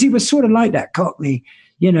 Because he was sort of like that Cockney,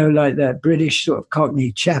 like that British sort of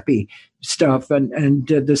Cockney chappy stuff. And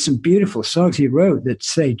there's some beautiful songs he wrote that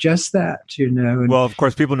say just that, And, well, of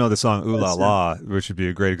course, people know the song Ooh La La, which would be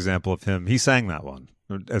a great example of him. He sang that one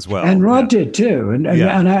as well. And Rod did too. And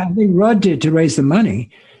I think Rod did to raise the money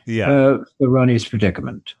for Ronnie's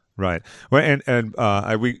predicament. Right. Well, and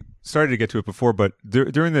we started to get to it before, but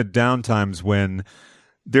during the downtimes when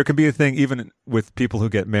there can be a thing, even with people who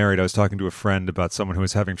get married, I was talking to a friend about someone who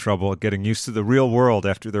was having trouble getting used to the real world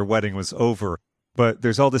after their wedding was over. But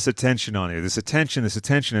there's all this attention on you, this attention,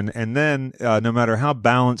 and then no matter how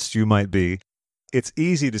balanced you might be, it's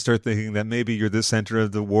easy to start thinking that maybe you're the center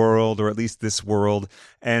of the world, or at least this world.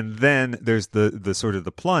 And then there's the sort of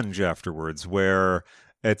the plunge afterwards where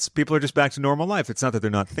people are just back to normal life. It's not that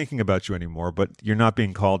they're not thinking about you anymore, but you're not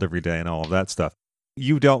being called every day and all of that stuff.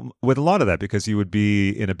 You dealt with a lot of that because you would be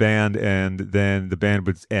in a band and then the band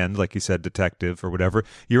would end, like you said, Detective or whatever.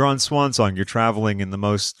 You're on Swan Song, you're traveling in the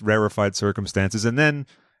most rarefied circumstances, and then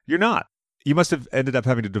you're not. You must have ended up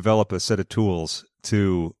having to develop a set of tools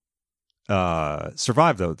to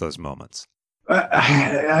survive those moments.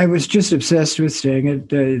 I was just obsessed with staying at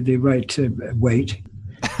the right weight.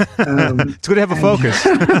 It's good to have a focus.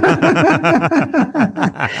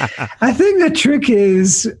 I think the trick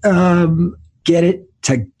is get it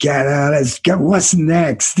together. Let's go. What's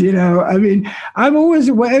next? I mean, I've always,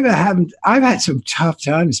 whatever happened, I've had some tough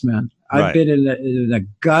times, man. I've been in the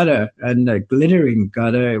gutter, and the glittering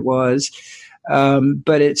gutter it was,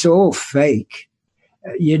 but it's all fake.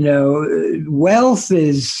 Wealth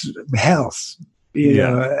is health,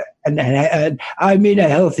 and I mean a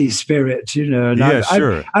healthy spirit, and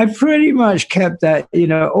I've pretty much kept that,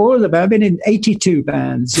 all of them. I've been in 82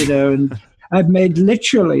 bands, and I've made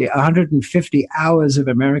literally 150 hours of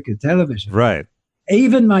American television. Right.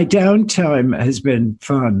 Even my downtime has been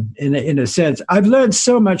fun in a sense. I've learned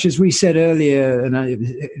so much, as we said earlier, and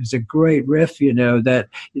it was a great riff, that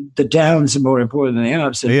the downs are more important than the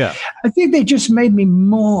ups. And I think they just made me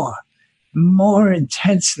more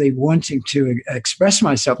intensely wanting to express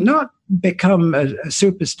myself, not become a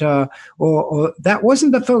superstar, or that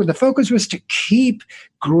wasn't the focus. The focus was to keep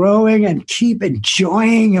growing and keep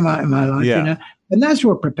enjoying my life, And that's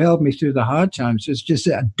what propelled me through the hard times. It's just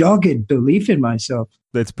a dogged belief in myself.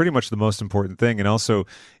 That's pretty much the most important thing. And also,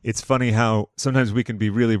 it's funny how sometimes we can be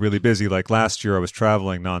really, really busy. Like last year, I was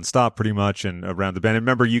traveling nonstop pretty much and around the band. I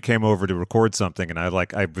remember you came over to record something, and I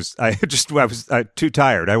was too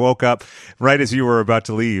tired. I woke up right as you were about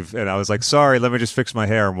to leave, and I was like, "Sorry, let me just fix my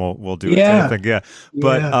hair, and we'll do it." Kind of thing.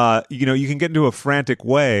 But you can get into a frantic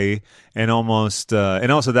way, and almost,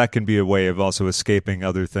 and also that can be a way of also escaping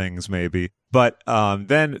other things, maybe. But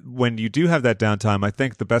then when you do have that downtime, I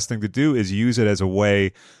think the best thing to do is use it as a way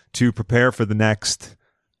to prepare for the next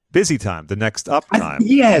busy time, the next up time.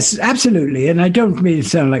 Yes, absolutely. And I don't mean to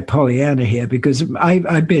sound like Pollyanna here, because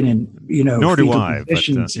I've been in, Nor fetal do I,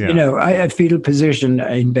 positions. But, I had fetal position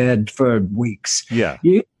in bed for weeks. Yeah.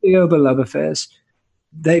 The over love affairs.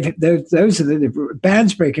 Those are the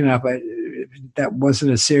bands breaking up. That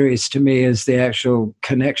wasn't as serious to me as the actual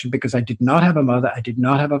connection, because I did not have a mother. I did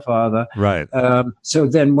not have a father. Right. So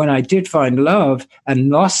then when I did find love and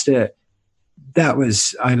lost it, I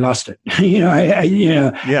lost it. And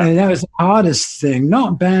that was the hardest thing.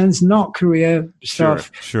 Not bands, not career stuff.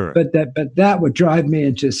 Sure. But that would drive me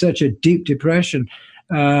into such a deep depression.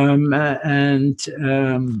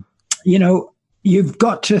 you've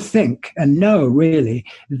got to think and know really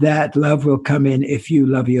that love will come in if you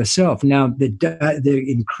love yourself. Now, the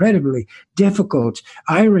incredibly difficult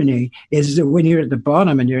irony is that when you're at the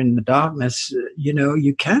bottom and you're in the darkness,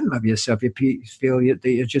 you can't love yourself. You feel that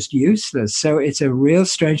you're just useless. So it's a real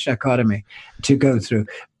strange dichotomy to go through.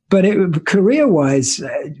 But career-wise,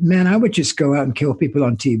 man, I would just go out and kill people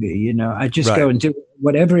on TV. I'd just go and do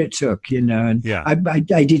whatever it took. And I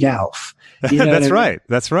did Alf. That's right.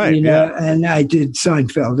 That's right. And I did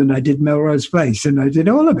Seinfeld, and I did Melrose Place, and I did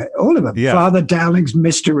all of it. Yeah. Father Dowling's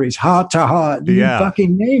Mysteries, Heart to Heart. You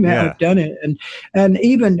fucking name it, I've done it. And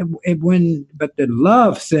even but the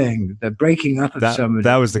love thing, the breaking up of somebody,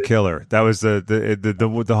 that was the killer. That was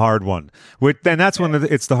the hard one. And that's when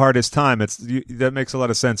it's the hardest time. That makes a lot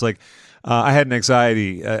of sense. Like, I had an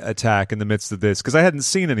anxiety attack in the midst of this because I hadn't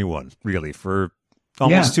seen anyone really for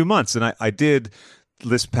almost 2 months, and I did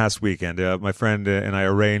this past weekend. My friend and I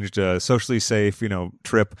arranged a socially safe,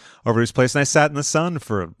 trip over to his place, and I sat in the sun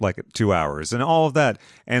for like 2 hours, and all of that,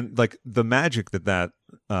 and like the magic that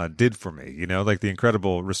did for me, like the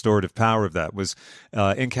incredible restorative power of that was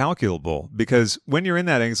incalculable. Because when you're in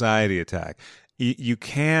that anxiety attack, you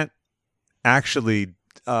can't actually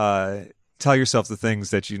tell yourself the things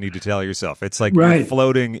that you need to tell yourself. It's like you're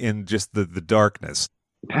floating in just the darkness.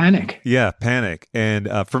 Panic. Yeah, panic. And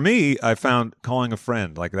for me, I found calling a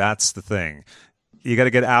friend, like that's the thing. You got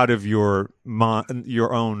to get out of your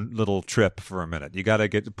own little trip for a minute. You got to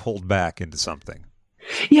get pulled back into something.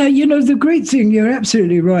 Yeah, the great thing, you're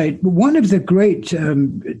absolutely right. One of the great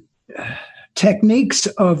techniques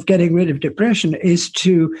of getting rid of depression is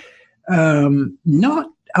to not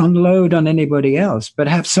unload on anybody else, but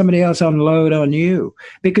have somebody else unload on you,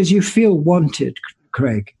 because you feel wanted,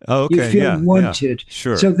 Craig. Oh, okay. You feel wanted. Yeah,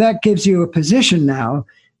 sure. So that gives you a position now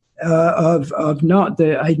of not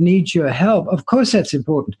the I need your help. Of course, that's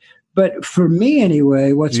important. But for me,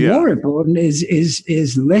 anyway, what's more important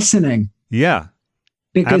is listening. Yeah.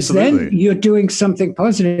 Because absolutely. then you're doing something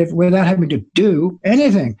positive without having to do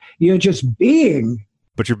anything. You're just being.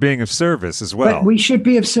 But you're being of service as well. But we should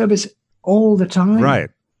be of service all the time. Right.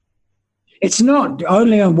 It's not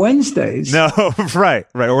only on Wednesdays. No, right.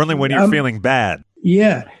 Or only when you're feeling bad.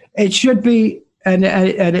 Yeah, it should be,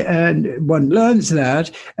 and one learns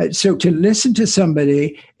that. So to listen to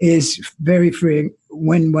somebody is very freeing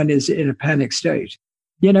when one is in a panic state.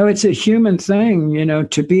 It's a human thing,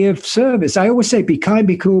 to be of service. I always say, be kind,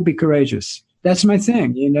 be cool, be courageous. That's my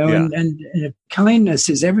thing, and kindness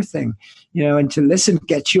is everything, and to listen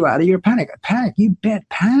gets you out of your panic. Panic, you bet,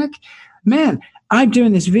 panic. Man, I'm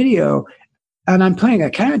doing this video. And I'm playing a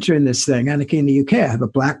character in this thing, Anarchy in the UK. I have a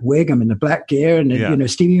black wig, I'm in the black gear, and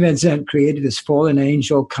Stevie Van Zandt created this fallen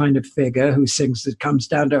angel kind of figure who sings, that comes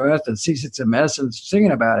down to earth and sees it's a mess and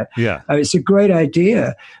singing about it. Yeah, it's a great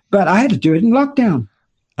idea, but I had to do it in lockdown.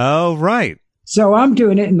 Oh, right. So I'm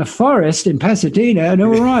doing it in the forest in Pasadena, and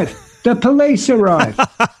who arrived? The police arrived.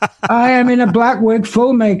 I am in a black wig,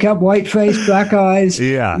 full makeup, white face, black eyes.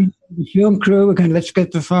 Yeah. The film crew are going, let's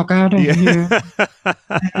get the fuck out of here.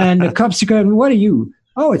 And the cops are going, what are you?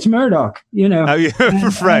 Oh, it's Murdoch, Oh, yeah.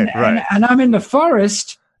 Right. And I'm in the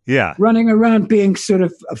forest, running around being sort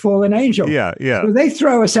of a fallen angel. Yeah. So they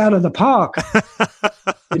throw us out of the park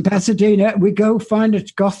in Pasadena. We go find a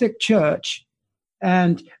Gothic church.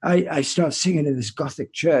 And I start singing in this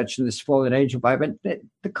Gothic church and this fallen angel Bible.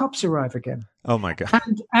 The cops arrive again. Oh, my God.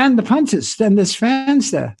 And the punters. Then there's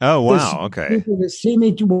fans there. Oh, wow. Okay. People that see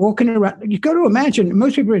me walking around. You've got to imagine,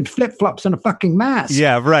 most people are in flip-flops and a fucking mask.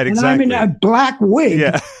 Yeah, right, exactly. And I'm in a black wig.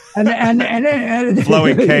 Yeah. And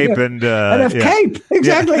flowing cape and a cape,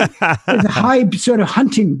 exactly. With high sort of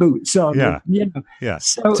hunting boots on. Yeah. Yeah.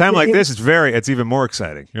 So time like this, it's even more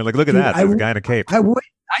exciting. You're like, look at that. There's a guy in a cape.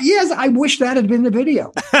 Yes, I wish that had been the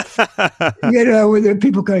video. With the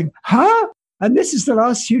people going, huh? And this is the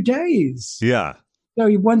last few days. Yeah. So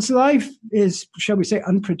one's life is, shall we say,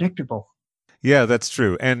 unpredictable. Yeah, that's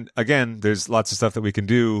true. And again, there's lots of stuff that we can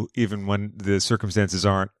do even when the circumstances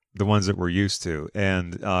aren't the ones that we're used to.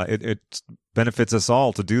 And it benefits us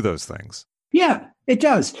all to do those things. Yeah, it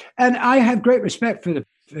does. And I have great respect for the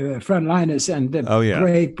frontliners and the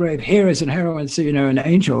great, brave heroes and heroines, and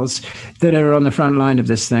angels that are on the front line of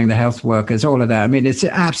this thing, the health workers, all of that. I mean, it's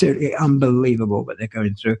absolutely unbelievable what they're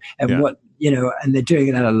going through and and they're doing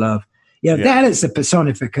it out of love. That is the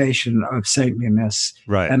personification of saintliness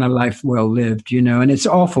and a life well lived, and it's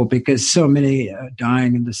awful because so many are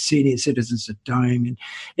dying and the senior citizens are dying. And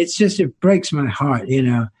it breaks my heart,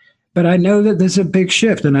 but I know that there's a big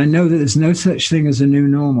shift and I know that there's no such thing as a new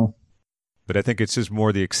normal. But I think it's just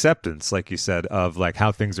more the acceptance, like you said, of like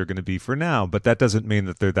how things are going to be for now. But that doesn't mean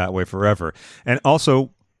that they're that way forever. And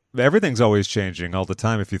also, everything's always changing all the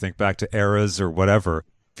time. If you think back to eras or whatever,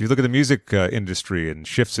 if you look at the music industry and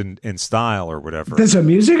shifts in style or whatever. There's a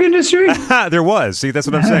music industry? There was. See, that's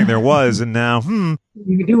what I'm saying. There was, and now,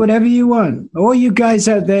 You can do whatever you want. All you guys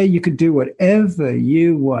out there, you can do whatever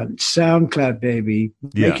you want. SoundCloud, baby.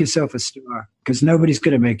 Make yourself a star, because nobody's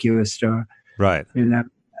going to make you a star. Right.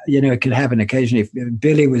 It could happen occasionally.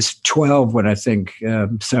 Billy was 12 when I think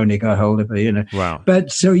Sony got hold of her, Wow.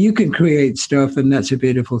 But so you can create stuff, and that's a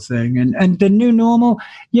beautiful thing. And the new normal,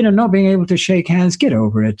 not being able to shake hands, get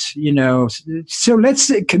over it, So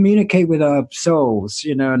let's communicate with our souls,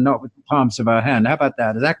 not with the palms of our hand. How about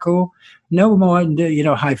that? Is that cool? No more,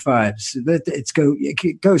 high fives.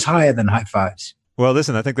 It goes higher than high fives. Well,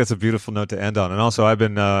 listen, I think that's a beautiful note to end on. And also, I've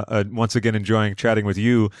been once again enjoying chatting with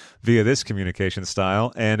you via this communication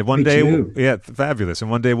style. And one day, fabulous.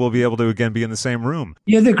 And one day we'll be able to again be in the same room.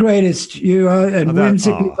 You're the greatest. You are. And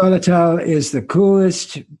Whimsically Volatile is the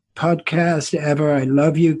coolest podcast ever. I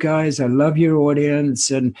love you guys. I love your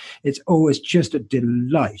audience. And it's always just a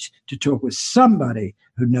delight to talk with somebody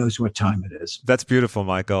who knows what time it is. That's beautiful,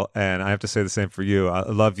 Michael. And I have to say the same for you. I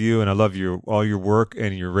love you, and I love all your work,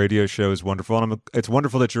 and your radio show is wonderful. And it's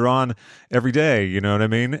wonderful that you're on every day, you know what I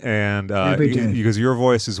mean? And every day. Because your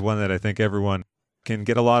voice is one that I think everyone can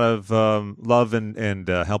get a lot of love and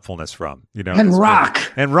helpfulness from, And rock.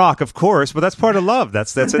 And rock, of course, but that's part of love.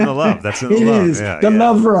 That's in the love. That's in the it love. It is. The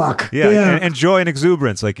love rock. Yeah. And joy and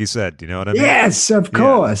exuberance, like you said. You know what I mean? Yes, of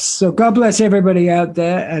course. So God bless everybody out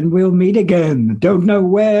there, and we'll meet again. Don't know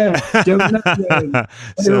where, don't know when. But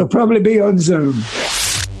it'll probably be on Zoom.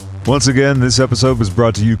 Once again, this episode was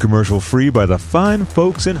brought to you commercial-free by the fine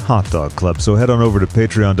folks in Hot Dog Club. So head on over to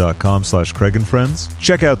patreon.com/Craig and Friends.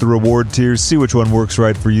 Check out the reward tiers, see which one works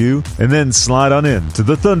right for you, and then slide on in to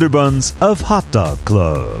the Thunderbuns of Hot Dog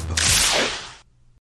Club.